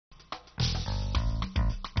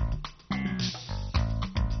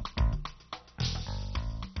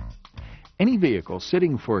Any vehicle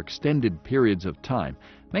sitting for extended periods of time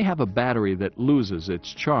may have a battery that loses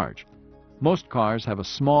its charge. Most cars have a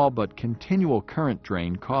small but continual current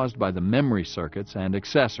drain caused by the memory circuits and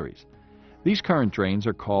accessories. These current drains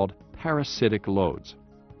are called parasitic loads.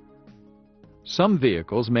 Some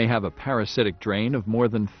vehicles may have a parasitic drain of more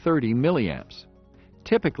than 30 milliamps.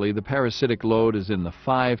 Typically, the parasitic load is in the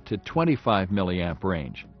 5 to 25 milliamp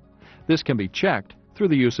range. This can be checked through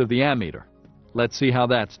the use of the ammeter. Let's see how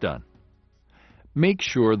that's done. Make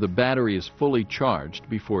sure the battery is fully charged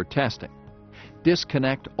before testing.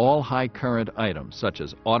 Disconnect all high current items such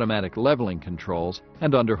as automatic leveling controls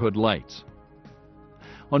and underhood lights.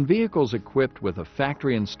 On vehicles equipped with a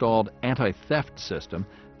factory-installed anti-theft system,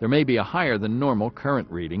 there may be a higher than normal current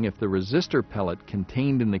reading if the resistor pellet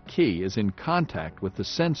contained in the key is in contact with the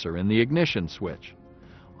sensor in the ignition switch.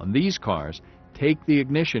 On these cars, take the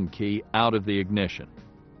ignition key out of the ignition.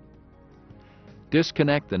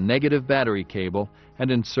 Disconnect the negative battery cable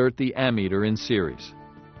and insert the ammeter in series.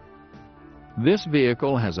 This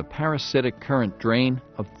vehicle has a parasitic current drain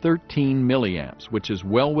of 13 milliamps, which is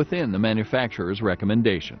well within the manufacturer's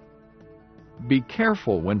recommendation. Be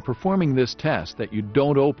careful when performing this test that you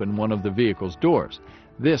don't open one of the vehicle's doors.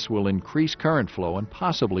 This will increase current flow and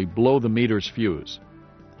possibly blow the meter's fuse.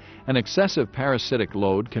 An excessive parasitic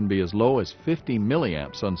load can be as low as 50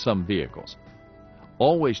 milliamps on some vehicles.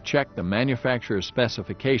 Always check the manufacturer's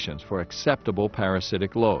specifications for acceptable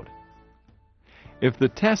parasitic load. If the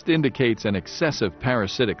test indicates an excessive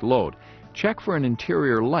parasitic load, check for an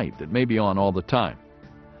interior light that may be on all the time.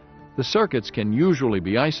 The circuits can usually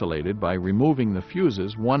be isolated by removing the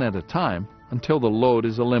fuses one at a time until the load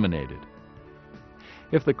is eliminated.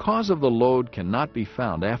 If the cause of the load cannot be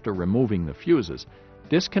found after removing the fuses,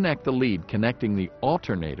 disconnect the lead connecting the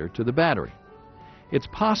alternator to the battery. It's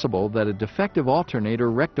possible that a defective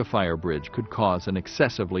alternator rectifier bridge could cause an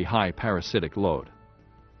excessively high parasitic load.